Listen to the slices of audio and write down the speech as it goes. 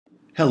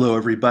Hello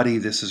everybody,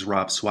 this is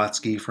Rob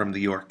Swatski from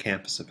the York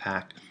campus of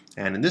HAC,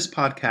 and in this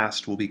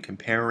podcast we'll be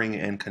comparing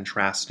and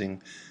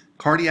contrasting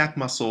cardiac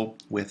muscle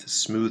with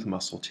smooth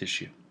muscle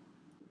tissue.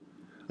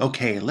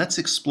 Okay, let's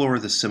explore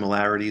the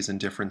similarities and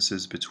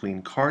differences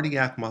between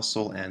cardiac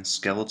muscle and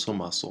skeletal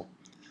muscle.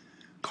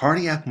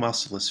 Cardiac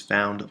muscle is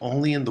found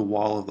only in the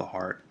wall of the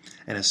heart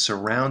and is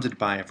surrounded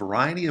by a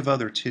variety of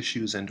other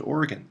tissues and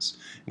organs,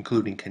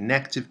 including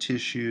connective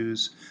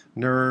tissues,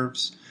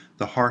 nerves,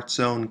 the heart's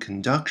own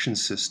conduction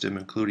system,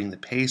 including the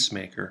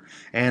pacemaker,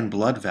 and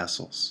blood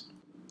vessels.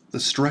 The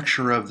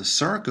structure of the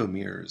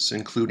sarcomeres,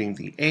 including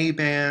the A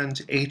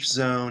band, H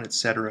zone,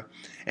 etc.,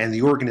 and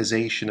the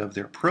organization of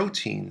their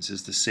proteins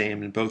is the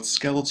same in both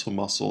skeletal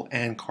muscle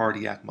and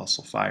cardiac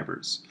muscle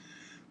fibers.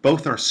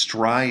 Both are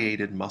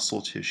striated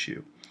muscle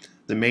tissue.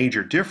 The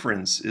major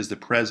difference is the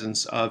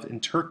presence of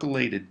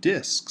intercalated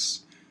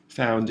discs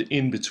found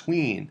in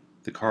between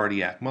the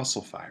cardiac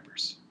muscle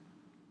fibers.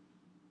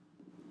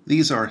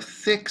 These are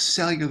thick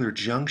cellular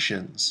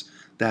junctions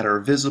that are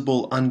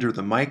visible under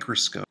the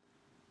microscope,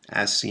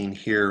 as seen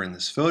here in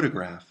this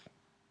photograph.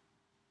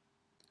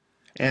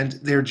 And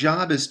their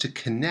job is to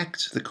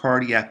connect the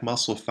cardiac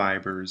muscle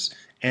fibers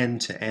end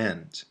to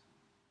end.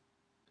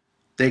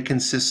 They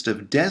consist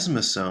of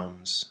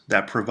desmosomes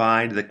that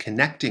provide the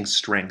connecting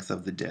strength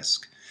of the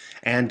disc,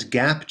 and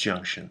gap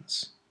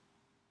junctions,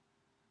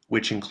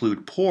 which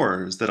include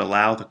pores that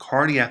allow the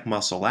cardiac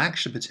muscle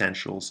action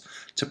potentials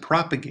to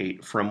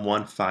propagate from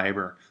one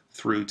fiber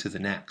through to the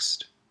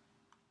next.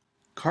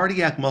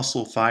 Cardiac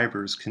muscle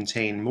fibers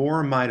contain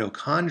more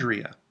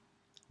mitochondria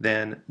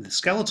than the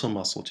skeletal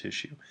muscle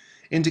tissue,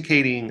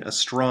 indicating a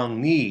strong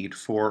need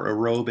for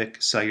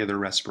aerobic cellular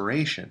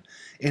respiration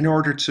in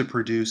order to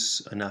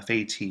produce enough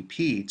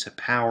ATP to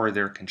power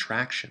their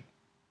contraction.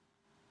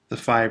 The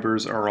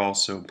fibers are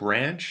also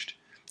branched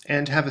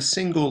and have a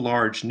single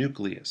large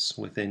nucleus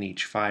within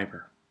each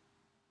fiber.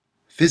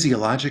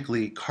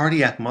 Physiologically,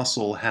 cardiac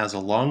muscle has a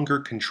longer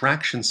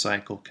contraction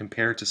cycle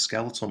compared to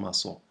skeletal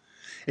muscle.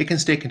 It can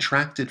stay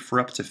contracted for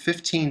up to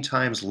 15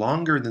 times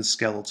longer than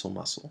skeletal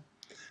muscle.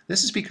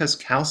 This is because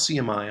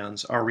calcium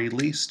ions are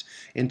released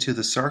into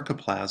the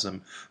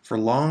sarcoplasm for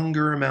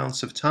longer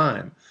amounts of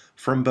time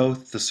from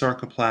both the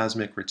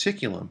sarcoplasmic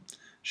reticulum,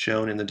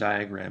 shown in the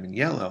diagram in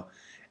yellow,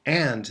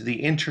 and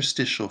the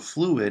interstitial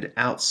fluid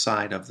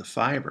outside of the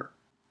fiber.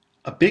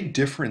 A big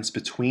difference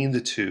between the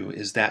two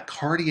is that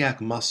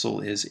cardiac muscle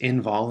is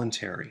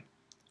involuntary,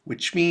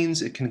 which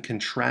means it can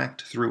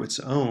contract through its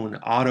own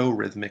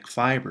autorhythmic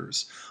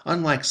fibers,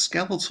 unlike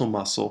skeletal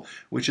muscle,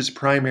 which is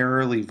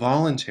primarily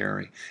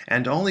voluntary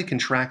and only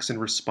contracts in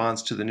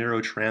response to the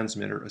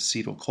neurotransmitter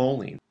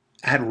acetylcholine.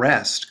 At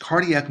rest,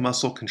 cardiac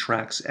muscle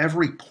contracts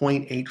every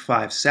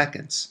 0.85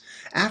 seconds,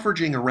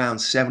 averaging around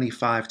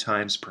 75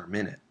 times per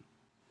minute.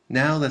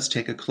 Now let's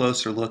take a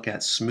closer look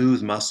at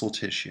smooth muscle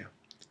tissue.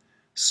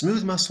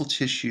 Smooth muscle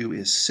tissue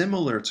is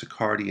similar to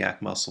cardiac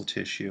muscle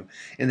tissue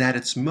in that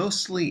it's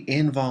mostly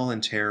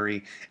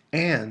involuntary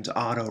and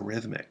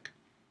autorhythmic.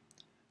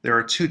 There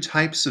are two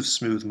types of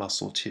smooth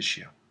muscle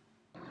tissue: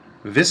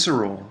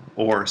 visceral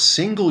or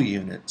single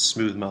unit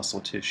smooth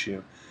muscle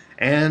tissue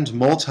and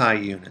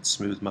multi-unit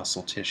smooth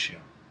muscle tissue.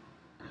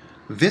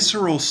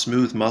 Visceral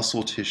smooth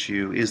muscle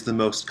tissue is the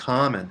most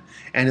common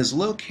and is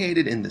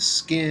located in the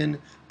skin,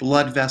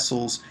 blood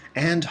vessels,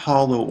 and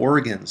hollow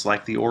organs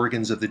like the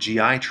organs of the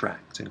GI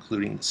tract,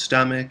 including the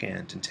stomach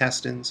and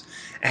intestines,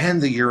 and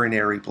the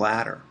urinary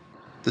bladder.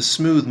 The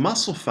smooth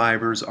muscle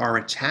fibers are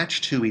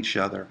attached to each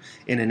other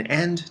in an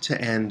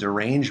end-to-end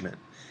arrangement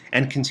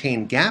and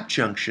contain gap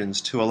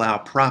junctions to allow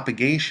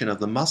propagation of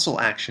the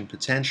muscle action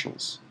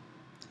potentials.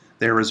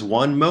 There is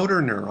one motor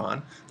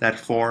neuron that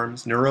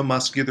forms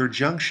neuromuscular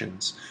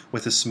junctions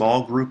with a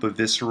small group of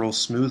visceral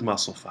smooth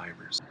muscle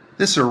fibers.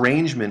 This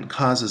arrangement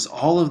causes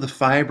all of the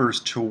fibers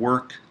to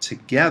work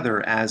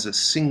together as a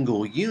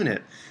single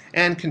unit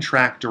and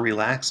contract or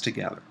relax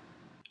together.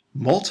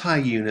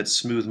 Multi-unit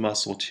smooth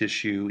muscle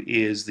tissue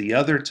is the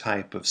other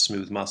type of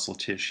smooth muscle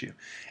tissue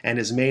and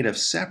is made of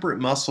separate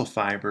muscle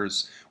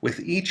fibers with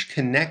each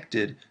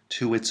connected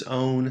to its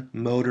own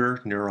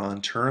motor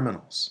neuron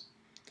terminals.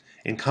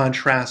 In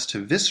contrast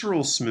to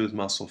visceral smooth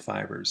muscle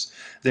fibers,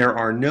 there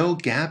are no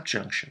gap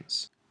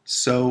junctions.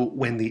 So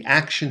when the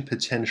action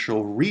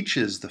potential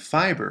reaches the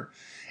fiber,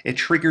 it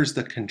triggers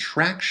the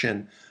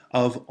contraction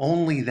of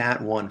only that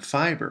one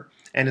fiber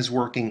and is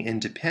working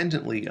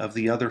independently of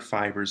the other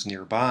fibers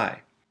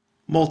nearby.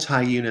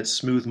 Multi-unit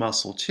smooth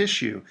muscle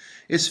tissue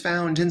is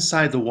found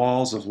inside the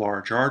walls of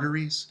large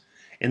arteries,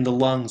 in the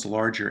lungs'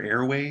 larger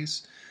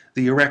airways,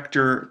 the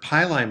erector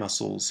pili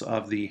muscles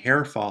of the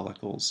hair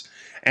follicles,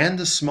 and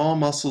the small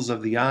muscles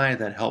of the eye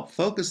that help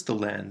focus the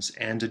lens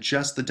and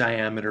adjust the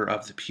diameter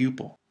of the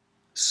pupil.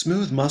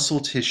 Smooth muscle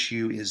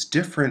tissue is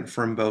different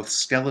from both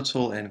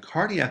skeletal and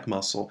cardiac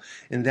muscle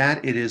in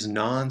that it is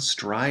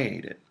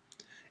non-striated.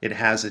 It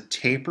has a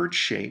tapered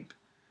shape,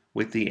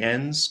 with the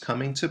ends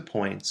coming to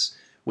points,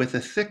 with a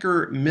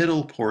thicker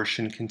middle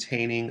portion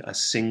containing a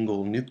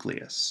single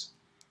nucleus.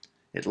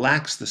 It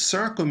lacks the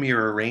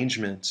sarcomere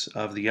arrangement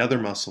of the other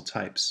muscle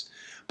types,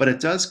 but it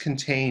does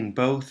contain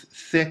both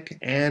thick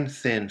and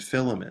thin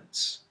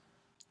filaments.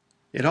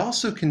 It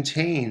also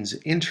contains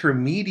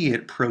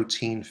intermediate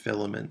protein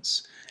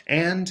filaments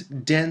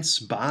and dense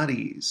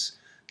bodies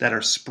that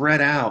are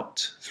spread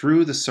out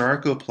through the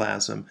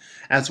sarcoplasm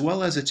as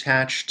well as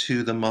attached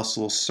to the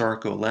muscle's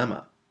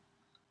sarcolemma.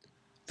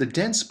 The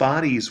dense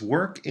bodies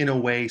work in a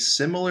way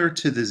similar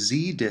to the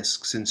Z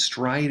discs in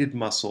striated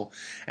muscle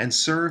and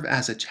serve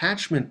as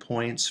attachment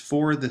points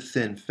for the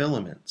thin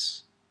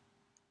filaments.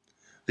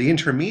 The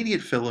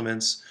intermediate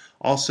filaments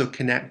also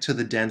connect to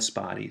the dense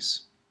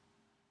bodies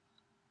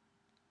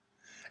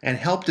and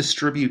help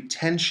distribute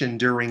tension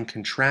during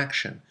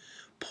contraction,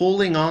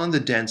 pulling on the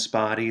dense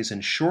bodies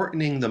and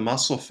shortening the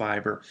muscle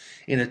fiber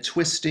in a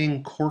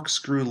twisting,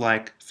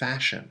 corkscrew-like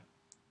fashion.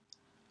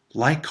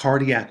 Like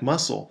cardiac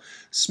muscle,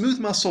 smooth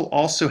muscle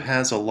also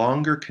has a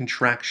longer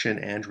contraction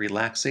and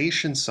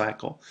relaxation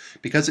cycle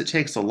because it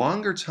takes a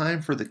longer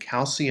time for the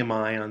calcium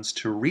ions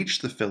to reach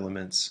the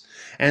filaments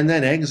and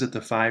then exit the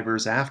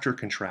fibers after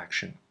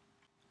contraction.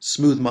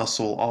 Smooth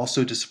muscle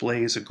also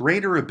displays a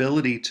greater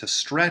ability to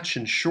stretch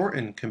and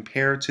shorten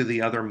compared to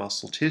the other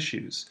muscle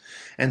tissues,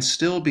 and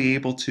still be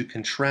able to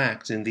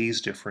contract in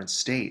these different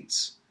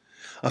states.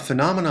 A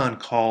phenomenon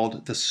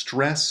called the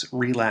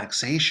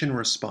stress-relaxation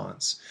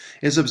response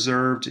is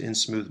observed in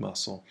smooth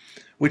muscle,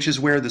 which is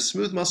where the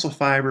smooth muscle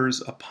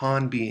fibers,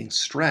 upon being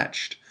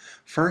stretched,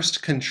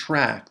 first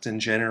contract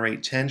and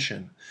generate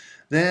tension,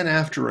 then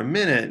after a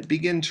minute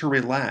begin to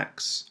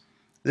relax.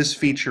 This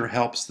feature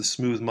helps the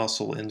smooth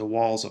muscle in the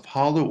walls of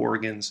hollow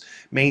organs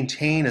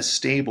maintain a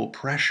stable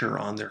pressure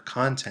on their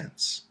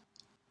contents.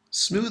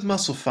 Smooth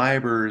muscle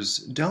fibers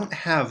don't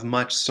have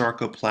much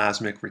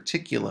sarcoplasmic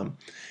reticulum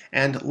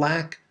and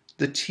lack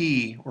the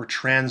T or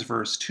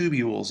transverse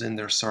tubules in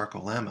their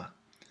sarcolemma.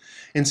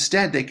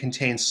 Instead, they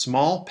contain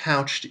small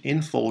pouched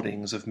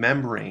infoldings of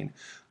membrane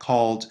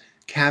called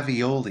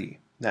caveoli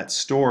that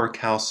store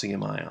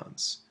calcium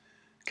ions.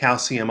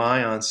 Calcium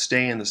ions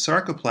stay in the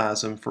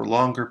sarcoplasm for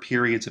longer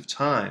periods of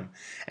time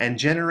and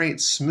generate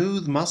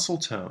smooth muscle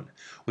tone,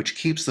 which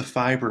keeps the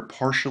fiber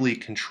partially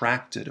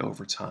contracted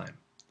over time.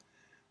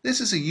 This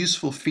is a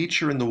useful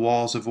feature in the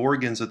walls of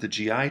organs of the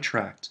GI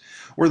tract,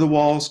 where the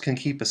walls can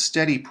keep a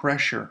steady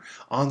pressure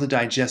on the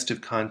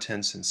digestive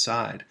contents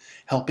inside,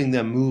 helping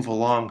them move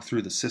along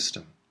through the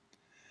system.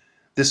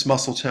 This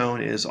muscle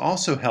tone is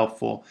also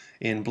helpful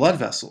in blood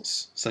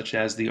vessels, such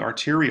as the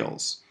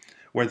arterioles,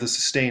 where the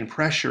sustained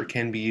pressure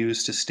can be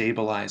used to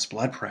stabilize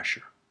blood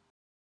pressure.